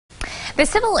The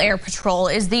Civil Air Patrol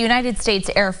is the United States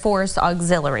Air Force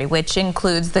auxiliary, which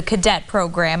includes the cadet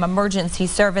program, emergency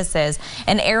services,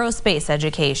 and aerospace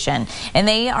education. And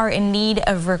they are in need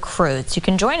of recruits. You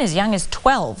can join as young as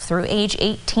 12 through age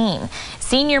 18.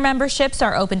 Senior memberships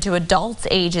are open to adults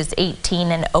ages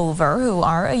 18 and over who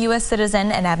are a U.S.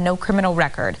 citizen and have no criminal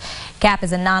record. CAP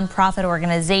is a nonprofit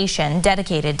organization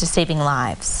dedicated to saving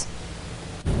lives.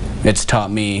 It's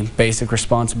taught me basic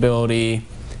responsibility,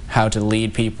 how to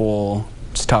lead people.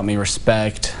 It's taught me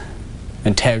respect,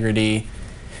 integrity,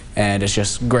 and it's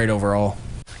just great overall.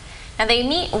 Now they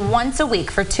meet once a week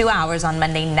for 2 hours on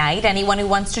Monday night. Anyone who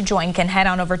wants to join can head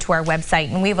on over to our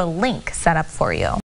website and we have a link set up for you.